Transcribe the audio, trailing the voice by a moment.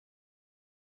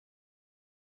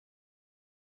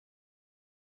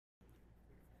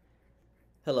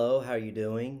Hello, how are you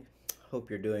doing?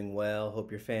 Hope you're doing well. Hope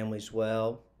your family's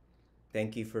well.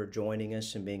 Thank you for joining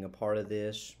us and being a part of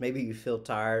this. Maybe you feel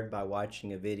tired by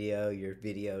watching a video, you're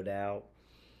videoed out.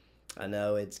 I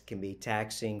know it can be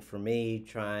taxing for me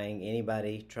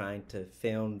anybody trying to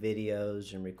film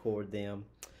videos and record them.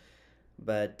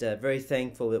 But very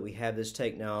thankful that we have this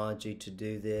technology to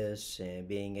do this and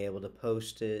being able to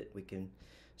post it. We can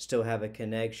still have a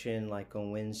connection like on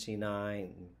Wednesday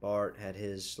night. Bart had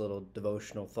his little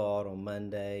devotional thought on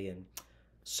Monday and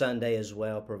Sunday as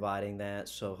well, providing that.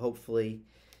 So hopefully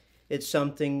it's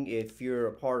something, if you're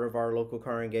a part of our local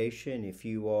congregation, if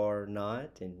you are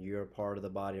not, and you're a part of the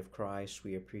body of Christ,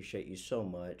 we appreciate you so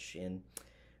much in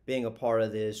being a part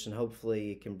of this, and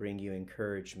hopefully it can bring you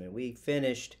encouragement. We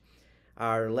finished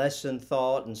our lesson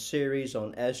thought and series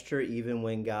on Esther, even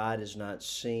when God is not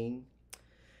seen.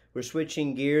 We're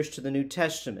switching gears to the New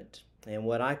Testament and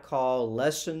what I call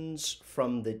lessons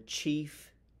from the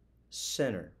chief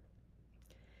sinner.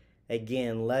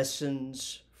 Again,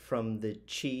 lessons from the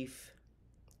chief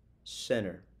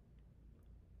sinner.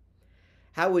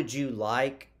 How would you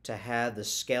like to have the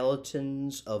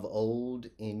skeletons of old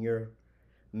in your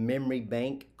memory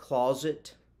bank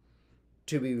closet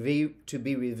to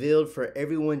be revealed for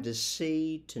everyone to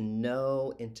see, to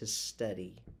know, and to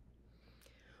study?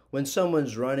 When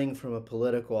someone's running from a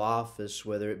political office,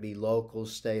 whether it be local,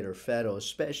 state, or federal,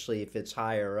 especially if it's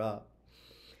higher up,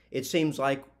 it seems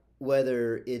like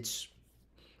whether it's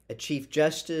a chief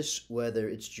justice, whether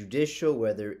it's judicial,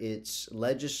 whether it's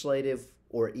legislative,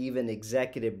 or even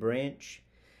executive branch,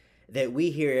 that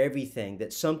we hear everything,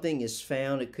 that something is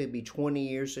found. It could be 20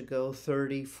 years ago,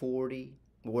 30, 40,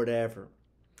 whatever.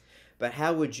 But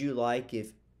how would you like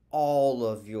if all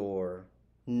of your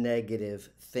negative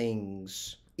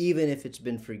things, even if it's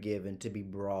been forgiven, to be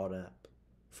brought up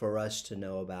for us to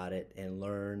know about it and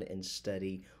learn and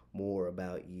study more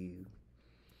about you?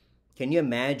 Can you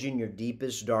imagine your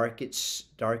deepest,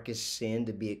 darkest sin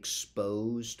to be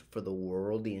exposed for the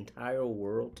world, the entire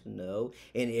world to know,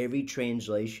 in every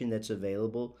translation that's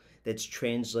available, that's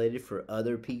translated for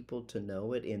other people to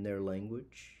know it in their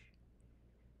language?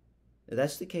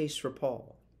 That's the case for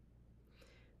Paul.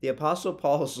 The Apostle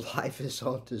Paul's life is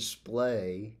on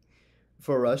display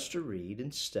for us to read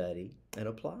and study and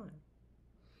apply.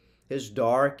 His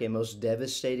dark and most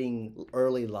devastating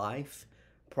early life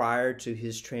prior to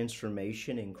his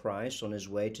transformation in Christ on his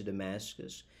way to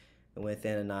Damascus, and with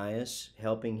Ananias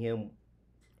helping him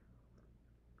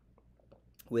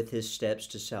with his steps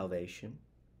to salvation.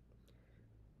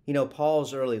 You know,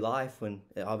 Paul's early life, when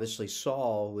obviously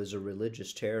Saul was a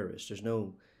religious terrorist, there's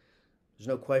no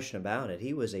question about it.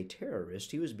 He was a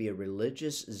terrorist. He was be a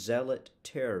religious zealot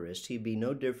terrorist. He'd be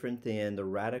no different than the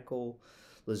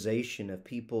radicalization of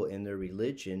people in their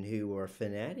religion who are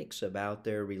fanatics about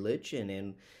their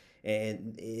religion,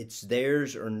 and it's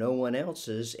theirs or no one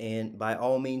else's, and by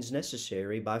all means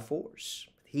necessary by force.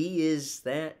 He is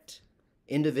that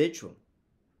individual.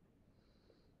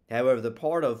 However, the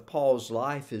part of Paul's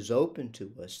life is open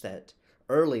to us, that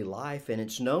early life, and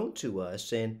it's known to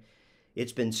us, and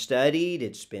it's been studied,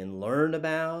 it's been learned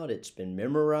about, it's been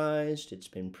memorized, it's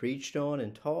been preached on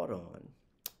and taught on.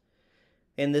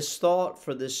 And this thought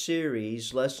for this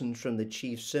series, Lessons from the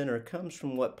Chief Sinner, comes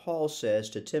from what Paul says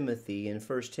to Timothy in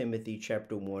 1 Timothy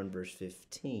chapter 1, verse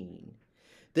 15.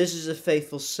 This is a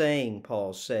faithful saying,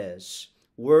 Paul says,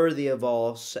 worthy of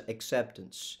all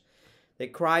acceptance,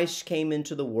 that Christ came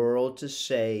into the world to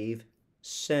save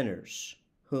sinners,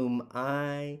 whom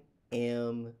I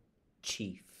am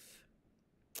chief.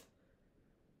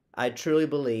 I truly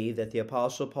believe that the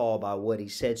Apostle Paul, by what he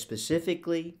said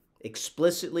specifically,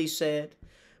 explicitly said,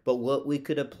 but what we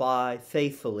could apply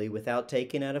faithfully without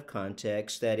taking out of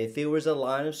context, that if it was a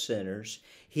line of sinners,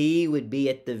 he would be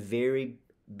at the very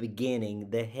beginning,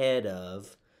 the head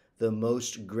of the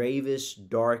most gravest,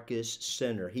 darkest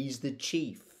sinner. He's the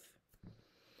chief.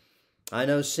 I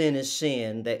know sin is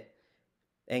sin,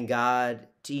 and God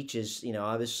teaches,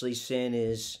 obviously sin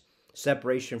is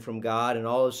separation from God, and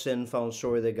all of sin fallen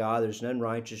short of God. There's none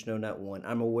righteous, no, not one.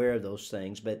 I'm aware of those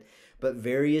things, but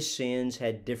various sins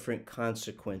had different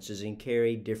consequences and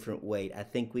carried different weight. I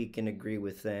think we can agree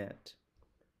with that.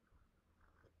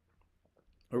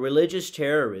 A religious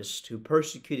terrorist who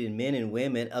persecuted men and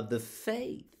women of the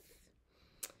faith.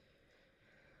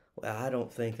 Well, I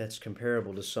don't think that's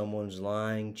comparable to someone's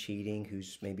lying, cheating,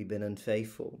 who's maybe been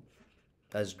unfaithful.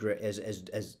 As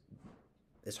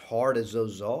hard as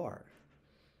those are.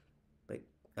 But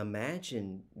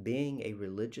imagine being a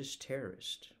religious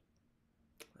terrorist.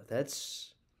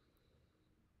 That's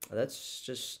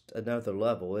just another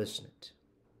level, isn't it?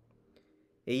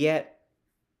 Yet,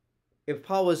 If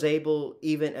Paul was able,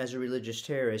 even as a religious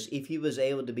terrorist, if he was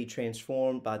able to be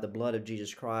transformed by the blood of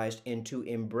Jesus Christ and to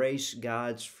embrace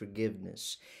God's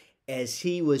forgiveness, as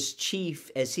he was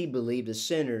chief, as he believed, of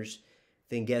sinners,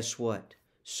 then guess what?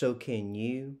 So can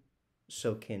you,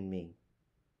 so can me.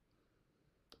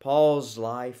 Paul's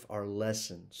life are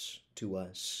lessons to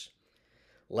us,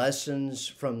 lessons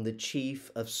from the chief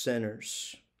of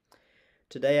sinners.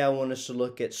 Today I want us to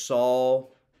look at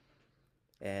Saul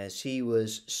as he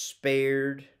was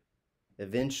spared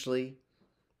eventually,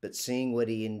 but seeing what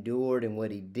he endured and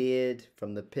what he did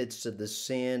from the pits of the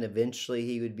sin, eventually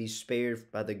he would be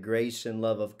spared by the grace and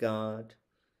love of God.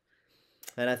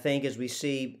 And I think as we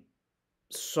see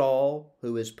Saul,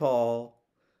 who is Paul,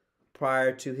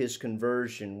 prior to his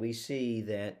conversion, we see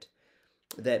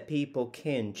that people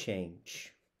can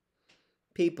change.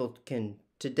 People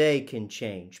today can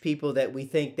change. People that we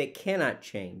think that cannot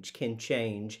change can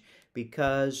change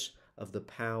because of the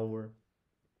power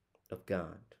of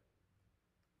God.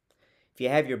 If you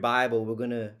have your Bible, we're going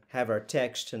to have our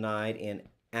text tonight in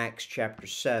Acts chapter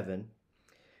 7.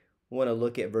 We want to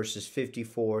look at verses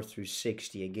 54 through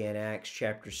 60. Again, Acts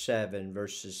chapter 7,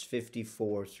 verses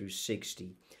 54 through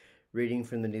 60. Reading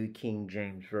from the New King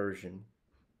James Version.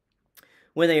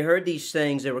 When they heard these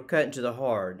things, they were cut into the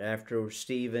heart after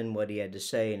Stephen, what he had to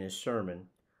say in his sermon,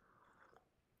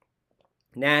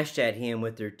 gnashed at him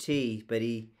with their teeth, but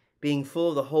he, being full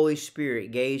of the Holy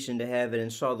Spirit, gazed into heaven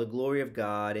and saw the glory of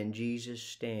God and Jesus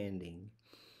standing.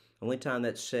 Only time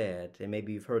that's said, and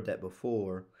maybe you've heard that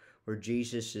before, where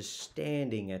Jesus is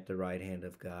standing at the right hand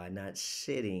of God, not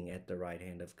sitting at the right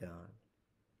hand of God.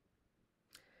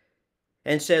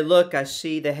 And said, Look, I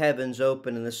see the heavens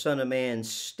open and the Son of Man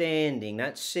standing,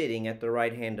 not sitting, at the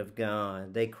right hand of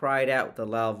God. They cried out with a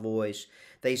loud voice.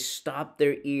 They stopped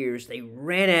their ears. They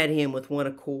ran at him with one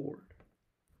accord.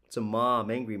 It's a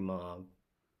mob, angry mob,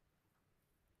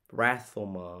 wrathful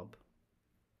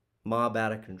mob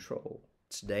out of control.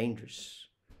 It's dangerous.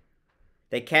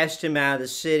 They cast him out of the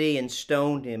city and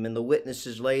stoned him, and the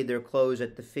witnesses laid their clothes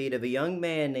at the feet of a young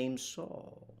man named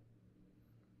Saul.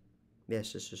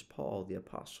 Yes, this is Paul the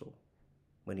apostle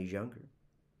when he's younger.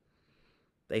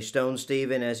 They stoned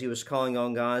Stephen as he was calling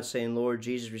on God, saying, Lord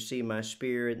Jesus, receive my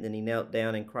spirit. And then he knelt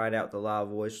down and cried out with a loud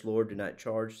voice, Lord, do not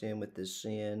charge them with this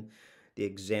sin. The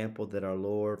example that our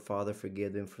Lord, Father,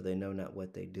 forgive them, for they know not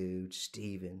what they do.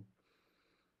 Stephen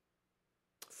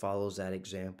follows that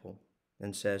example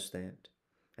and says that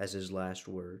as his last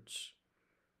words.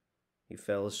 He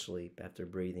fell asleep after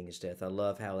breathing his death. I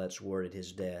love how that's worded,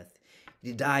 his death.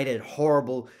 He died a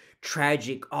horrible,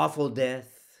 tragic, awful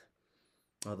death.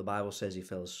 Oh, the Bible says he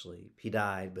fell asleep. He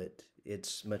died, but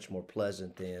it's much more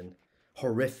pleasant than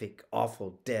horrific,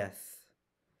 awful death.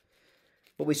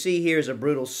 What we see here is a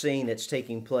brutal scene that's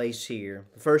taking place here.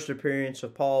 The first appearance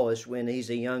of Paul is when he's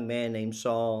a young man named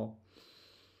Saul.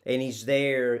 And he's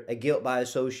there, a guilt by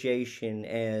association,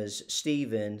 as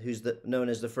Stephen, who's known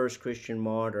as the first Christian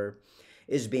martyr,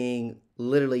 is being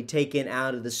literally taken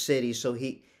out of the city so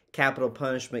capital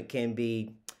punishment can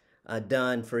be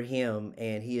done for him,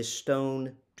 and he is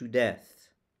stoned to death.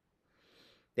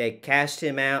 They cast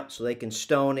him out so they can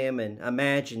stone him, and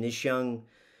imagine this young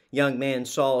man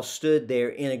Saul stood there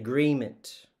in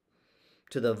agreement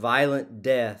to the violent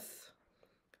death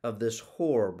of this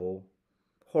horrible,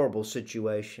 horrible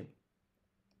situation.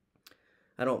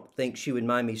 I don't think she would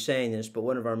mind me saying this, but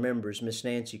one of our members, Miss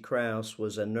Nancy Krause,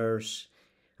 was a nurse,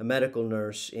 a medical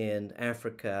nurse in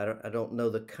Africa. I don't know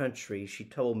the country. She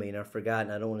told me, and I've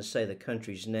forgotten. I don't want to say the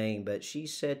country's name, but she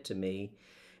said to me,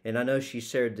 and I know she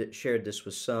shared this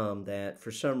with some, that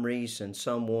for some reason,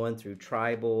 someone through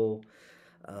tribal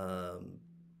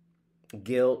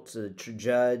guilt,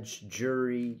 judge,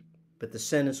 jury, but the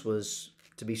sentence was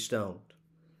to be stoned.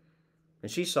 And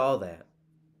she saw that.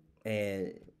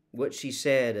 And what she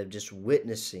said of just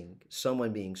witnessing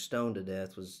someone being stoned to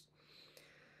death was,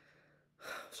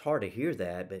 it's hard to hear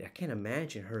that, but I can't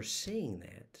imagine her seeing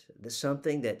that. That's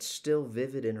something that's still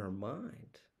vivid in her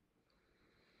mind.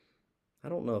 I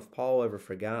don't know if Paul ever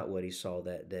forgot what he saw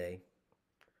that day.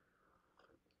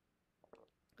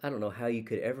 I don't know how you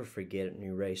could ever forget and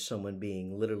erase someone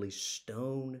being literally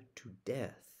stoned to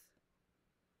death.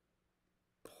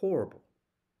 Horrible,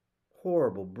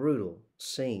 horrible, brutal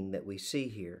scene that we see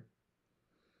here.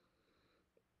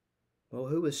 Well,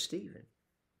 who is Stephen?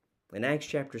 In Acts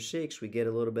chapter 6, we get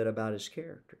a little bit about his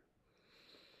character.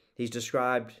 He's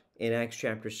described in Acts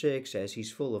chapter 6 as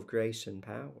he's full of grace and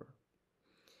power.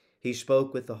 He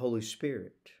spoke with the Holy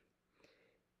Spirit.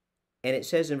 And it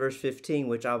says in verse 15,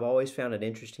 which I've always found an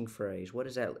interesting phrase, what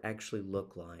does that actually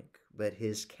look like? But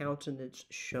his countenance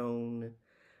shone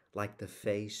like the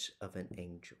face of an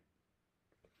angel.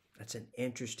 That's an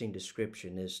interesting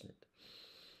description, isn't it?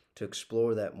 To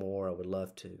explore that more, I would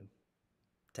love to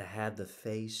have the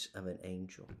face of an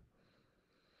angel.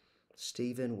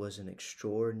 Stephen was an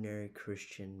extraordinary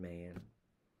Christian man.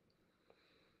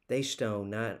 They stoned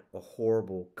not a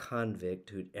horrible convict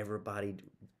who everybody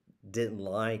didn't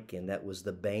like and that was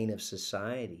the bane of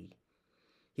society.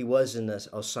 He wasn't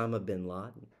Osama bin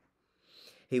Laden.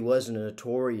 He wasn't a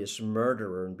notorious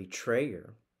murderer and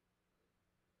betrayer.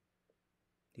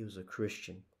 He was a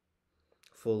Christian,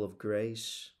 full of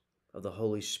grace, of the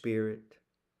Holy Spirit,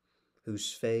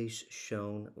 whose face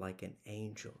shone like an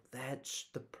angel. That's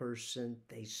the person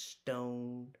they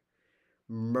stoned,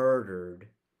 murdered,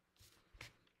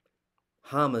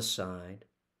 homicide,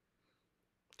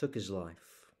 took his life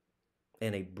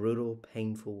in a brutal,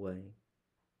 painful way.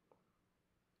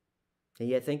 And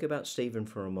yet think about Stephen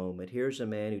for a moment. Here's a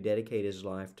man who dedicated his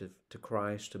life to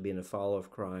Christ, to being a follower of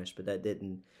Christ, but that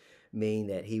didn't mean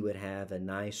that he would have a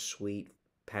nice, sweet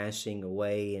passing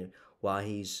away and while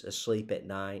he's asleep at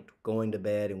night, going to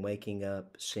bed and waking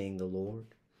up, seeing the Lord.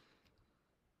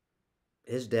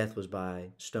 His death was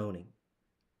by stoning.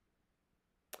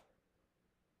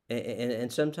 And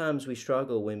sometimes we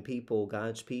struggle when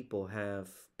God's people, have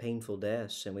painful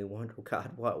deaths, and we wonder,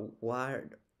 God, why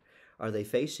are they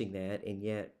facing that? And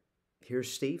yet,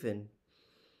 here's Stephen,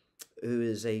 who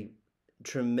is a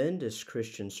tremendous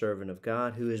Christian servant of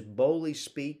God, who is boldly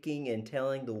speaking and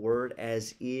telling the word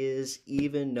as is,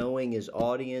 even knowing his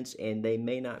audience, and they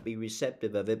may not be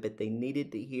receptive of it, but they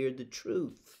needed to hear the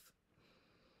truth.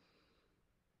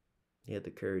 He had the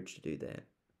courage to do that.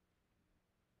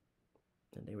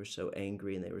 And they were so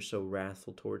angry and they were so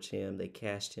wrathful towards him, they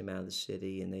cast him out of the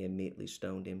city and they immediately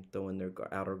stoned him, throwing their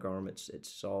outer garments at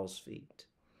Saul's feet.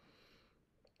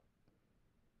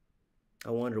 I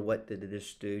wonder what did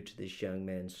this do to this young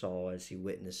man Saul as he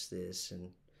witnessed this and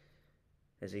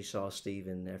as he saw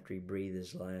Stephen after he breathed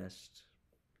his last,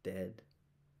 dead.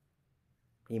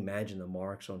 Can you imagine the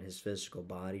marks on his physical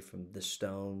body from the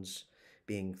stones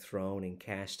being thrown and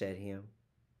cast at him?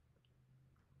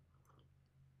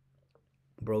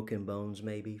 Broken bones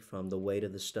maybe from the weight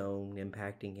of the stone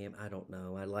impacting him. I don't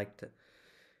know. I like to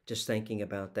just thinking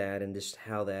about that and just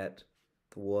how that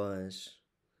was.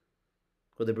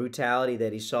 For the brutality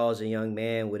that he saw as a young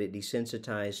man, would it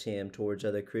desensitize him towards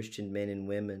other Christian men and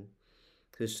women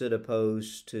who stood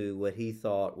opposed to what he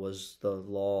thought was the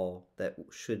law that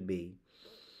should be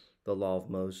the law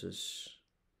of Moses?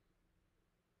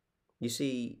 You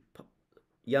see,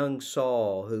 young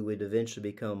Saul, who would eventually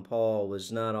become Paul,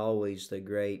 was not always the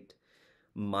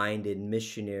great-minded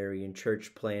missionary and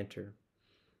church planter.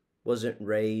 Wasn't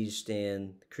raised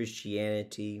in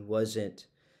Christianity, wasn't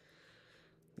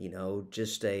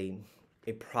just a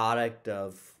product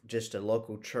of just a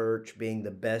local church being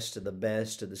the best of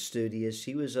the studious.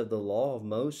 He was of the law of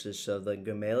Moses, of the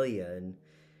Gamaliel,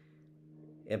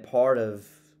 and part of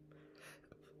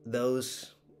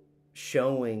those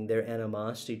showing their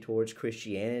animosity towards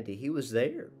Christianity. He was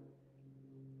there.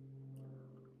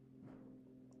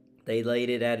 They laid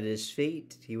it at his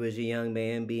feet. He was a young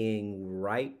man being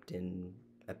ripe in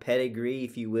a pedigree,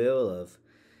 if you will, of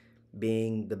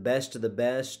being the best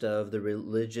of the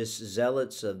religious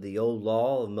zealots of the old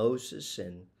law of Moses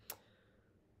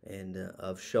and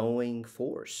of showing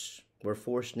force where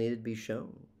force needed to be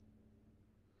shown.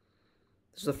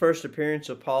 This is the first appearance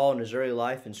of Paul in his early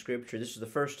life in Scripture. This is the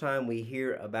first time we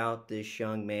hear about this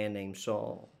young man named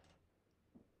Saul.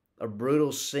 A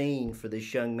brutal scene for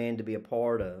this young man to be a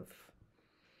part of.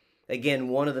 Again,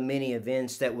 one of the many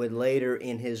events that would later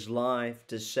in his life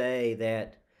to say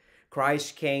that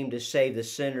Christ came to save the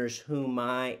sinners, whom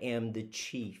I am the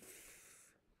chief.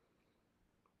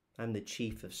 I'm the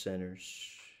chief of sinners.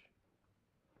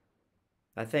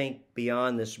 I think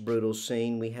beyond this brutal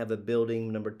scene, we have a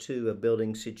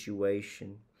building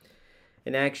situation.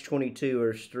 In Acts 22,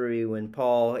 verse 3, when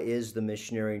Paul is the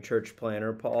missionary and church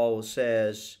planter, Paul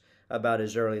says about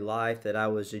his early life that I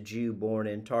was a Jew born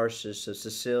in Tarsus of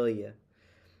Cilicia,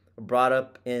 brought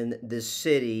up in this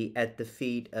city at the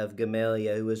feet of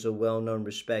Gamaliel, who was a well-known,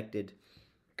 respected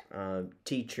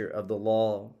teacher of the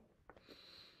law.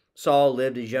 Saul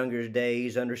lived his younger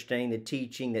days understanding the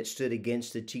teaching that stood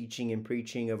against the teaching and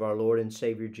preaching of our Lord and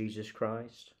Savior Jesus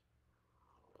Christ.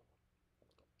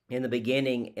 In the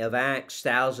beginning of Acts,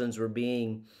 thousands were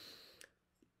being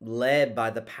led by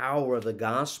the power of the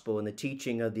gospel and the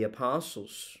teaching of the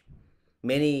apostles.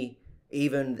 Many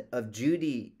even of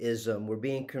Judaism were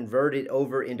being converted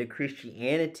over into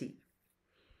Christianity.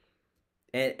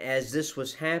 And as this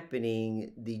was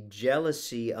happening, the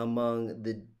jealousy among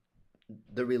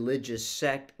the religious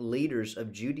sect leaders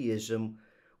of Judaism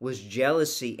was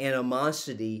jealousy,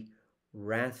 animosity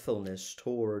wrathfulness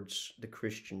towards the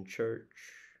Christian church.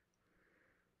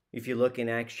 If you look in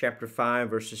Acts chapter 5,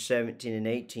 verses 17 and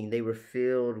 18, they were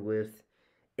filled with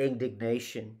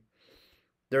indignation.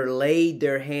 They laid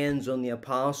their hands on the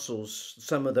apostles,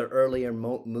 some of the earlier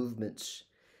movements.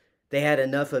 They had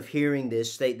enough of hearing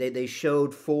this. They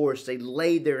showed force. They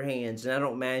laid their hands. And I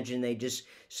don't imagine they just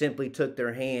simply took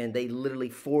their hand. They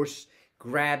literally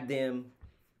grabbed them,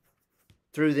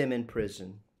 threw them in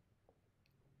prison.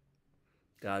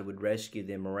 God would rescue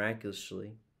them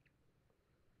miraculously.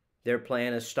 Their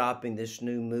plan of stopping this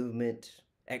new movement,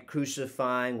 at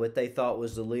crucifying what they thought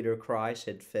was the leader Christ,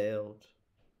 had failed.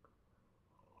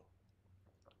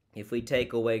 If we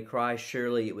take away Christ,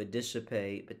 surely it would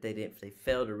dissipate, but they didn't. They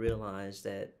failed to realize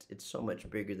that it's so much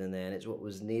bigger than that. It's what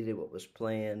was needed, what was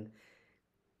planned,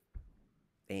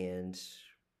 and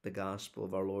the gospel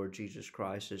of our Lord Jesus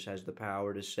Christ has the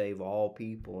power to save all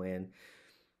people. And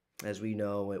as we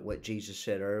know, what Jesus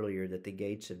said earlier, that the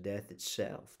gates of death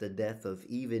itself, the death of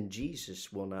even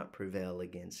Jesus, will not prevail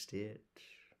against it.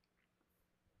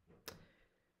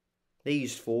 They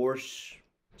used force.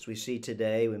 As we see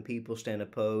today, when people stand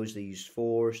opposed, they use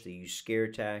force, they use scare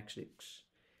tactics.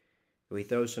 If we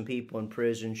throw some people in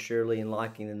prison, surely, and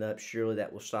locking them up, surely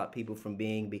that will stop people from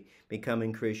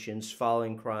becoming Christians,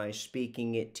 following Christ,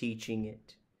 speaking it, teaching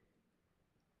it.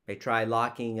 They tried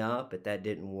locking up, but that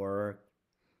didn't work.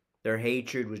 Their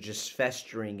hatred was just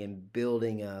festering and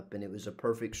building up, and it was a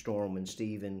perfect storm when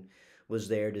Stephen was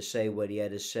there to say what he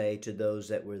had to say to those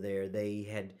that were there. They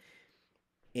had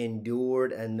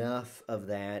endured enough of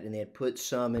that, and they had put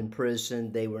some in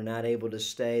prison. They were not able to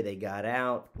stay. They got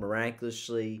out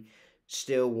miraculously,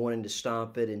 still wanting to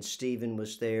stop it, and Stephen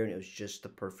was there, and it was just the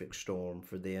perfect storm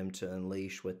for them to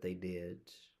unleash what they did.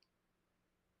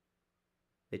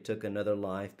 They took another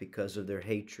life because of their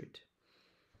hatred.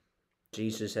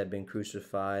 Jesus had been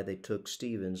crucified. They took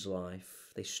Stephen's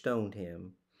life. They stoned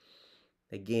him.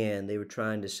 Again, they were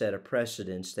trying to set a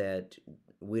precedence that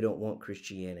we don't want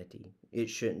Christianity. It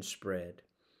shouldn't spread.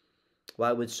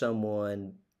 Why would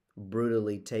someone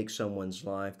brutally take someone's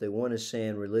life? They want to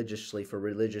send religiously, for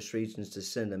religious reasons, to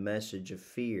send a message of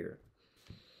fear.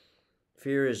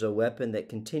 Fear is a weapon that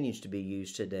continues to be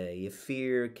used today. If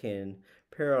fear can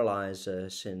paralyze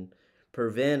us and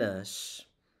prevent us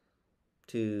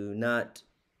to not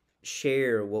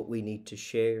share what we need to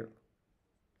share,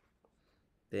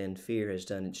 then fear has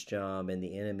done its job and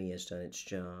the enemy has done its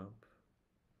job.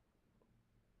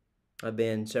 I've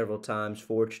been several times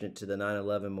fortunate to the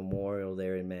 9/11 memorial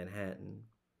there in Manhattan.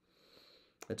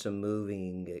 It's a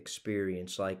moving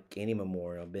experience like any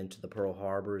memorial. I've been to the Pearl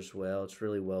Harbor as well. It's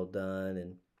really well done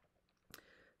and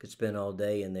could spend all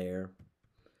day in there.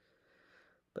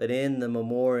 But in the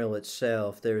memorial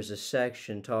itself, there's a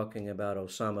section talking about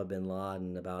Osama bin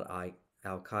Laden, about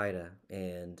Al-Qaeda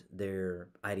and their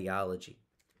ideology.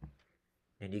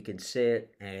 And you can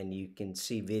sit and you can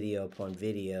see video upon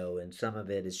video, and some of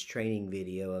it is training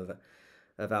video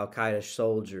of Al-Qaeda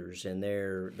soldiers, and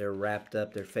they're wrapped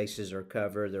up, their faces are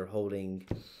covered, they're holding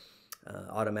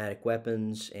automatic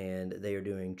weapons, and they are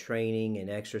doing training and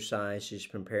exercises,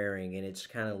 preparing, and it's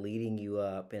kind of leading you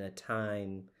up in a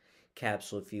time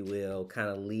capsule, if you will, kind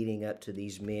of leading up to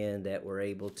these men that were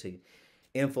able to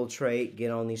infiltrate, get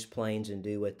on these planes, and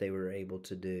do what they were able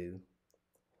to do.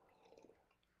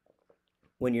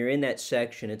 When you're in that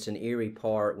section, it's an eerie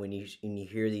part when you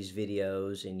hear these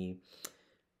videos and you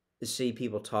see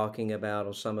people talking about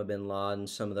Osama bin Laden,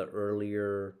 some of the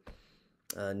earlier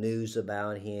news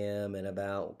about him and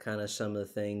about kind of some of the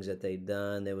things that they've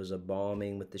done. There was a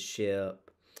bombing with the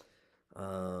ship,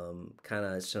 kind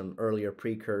of some earlier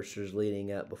precursors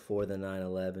leading up before the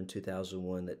 9/11,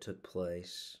 2001 that took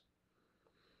place.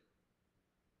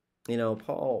 You know,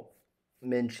 Paul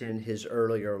mentioned his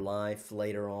earlier life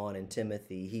later on in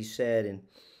Timothy. He said in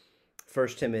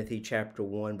 1 Timothy chapter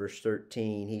 1, verse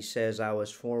 13, he says, I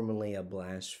was formerly a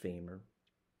blasphemer.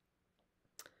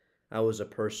 I was a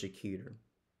persecutor,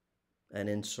 an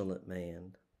insolent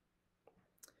man.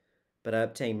 But I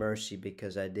obtained mercy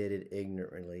because I did it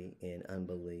ignorantly in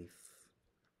unbelief.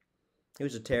 He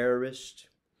was a terrorist.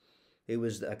 He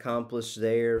was the accomplice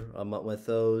there with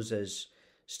those as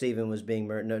Stephen was being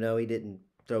murdered. No, he didn't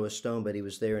throw a stone, but he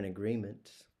was there in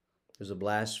agreement. He was a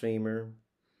blasphemer,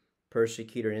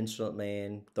 persecutor, insolent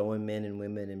man, throwing men and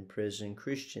women in prison,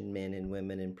 Christian men and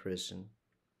women in prison.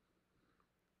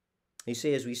 You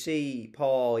see, as we see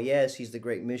Paul, yes, he's the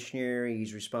great missionary.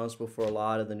 He's responsible for a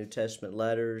lot of the New Testament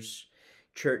letters,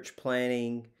 church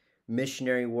planning,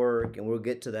 missionary work, and we'll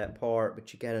get to that part,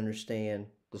 but you got to understand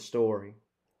the story.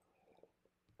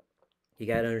 You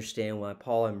got to understand why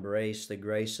Paul embraced the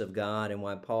grace of God, and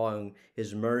why Paul,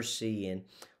 his mercy and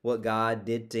what God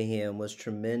did to him was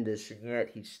tremendous, and yet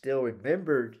he still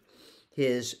remembered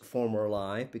his former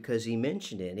life because he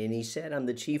mentioned it. And he said, I'm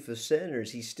the chief of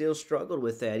sinners. He still struggled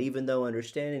with that, even though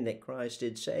understanding that Christ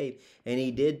did save, and he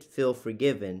did feel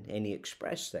forgiven, and he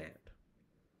expressed that.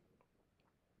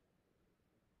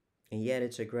 And yet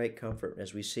it's a great comfort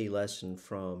as we see lesson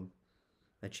from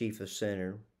a chief of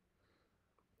sinner.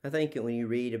 I think that when you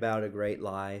read about a great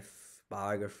life,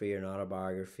 biography or not a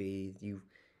biography,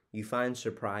 you find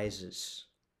surprises.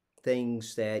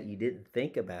 Things that you didn't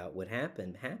think about would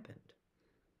happen, happened.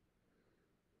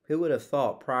 Who would have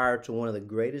thought prior to one of the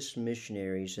greatest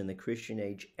missionaries in the Christian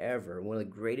age ever, one of the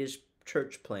greatest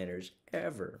church planters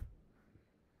ever,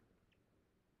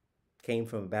 came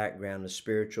from a background of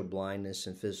spiritual blindness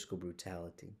and physical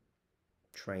brutality,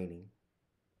 training.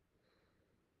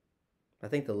 I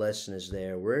think the lesson is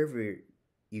there. Wherever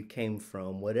you came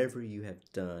from, whatever you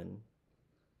have done,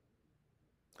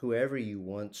 whoever you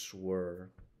once were,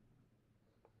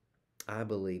 I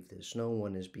believe this. No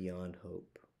one is beyond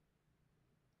hope.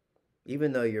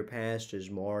 Even though your past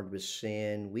is marred with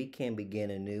sin, we can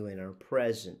begin anew in our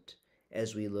present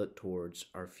as we look towards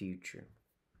our future.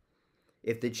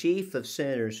 If the chief of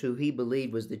sinners, who he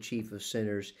believed was the chief of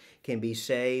sinners, can be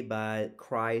saved by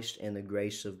Christ and the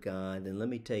grace of God, then let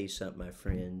me tell you something, my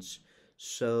friends,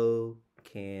 so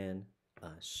can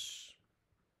us.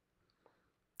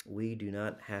 We do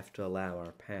not have to allow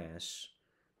our past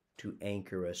to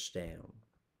anchor us down.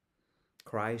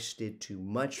 Christ did too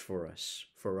much for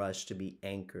us to be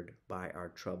anchored by our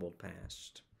troubled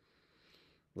past.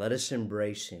 Let us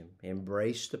embrace him,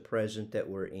 embrace the present that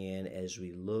we're in as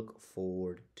we look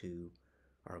forward to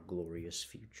our glorious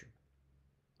future.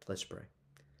 Let's pray.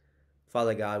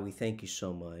 Father God, we thank you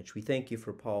so much. We thank you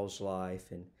for Paul's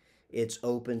life, and it's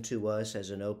open to us as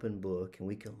an open book, and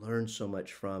we can learn so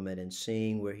much from it, and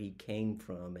seeing where he came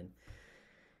from and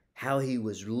how he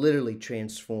was literally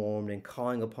transformed and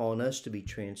calling upon us to be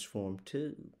transformed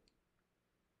too.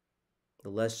 The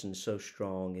lesson is so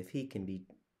strong. If he can be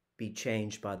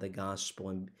changed by the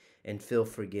gospel and feel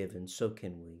forgiven, so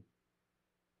can we.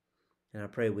 And I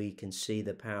pray we can see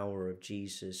the power of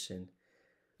Jesus, and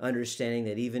understanding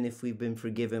that even if we've been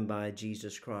forgiven by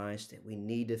Jesus Christ, that we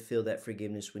need to feel that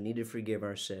forgiveness. We need to forgive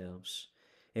ourselves,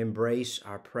 embrace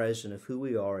our present of who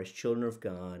we are as children of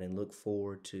God, and look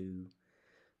forward to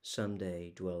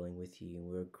someday dwelling with you.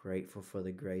 We're grateful for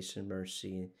the grace and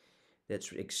mercy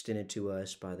that's extended to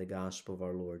us by the gospel of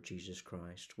our Lord Jesus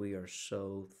Christ. We are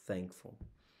so thankful.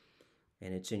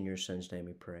 And it's in your Son's name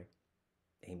we pray.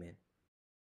 Amen.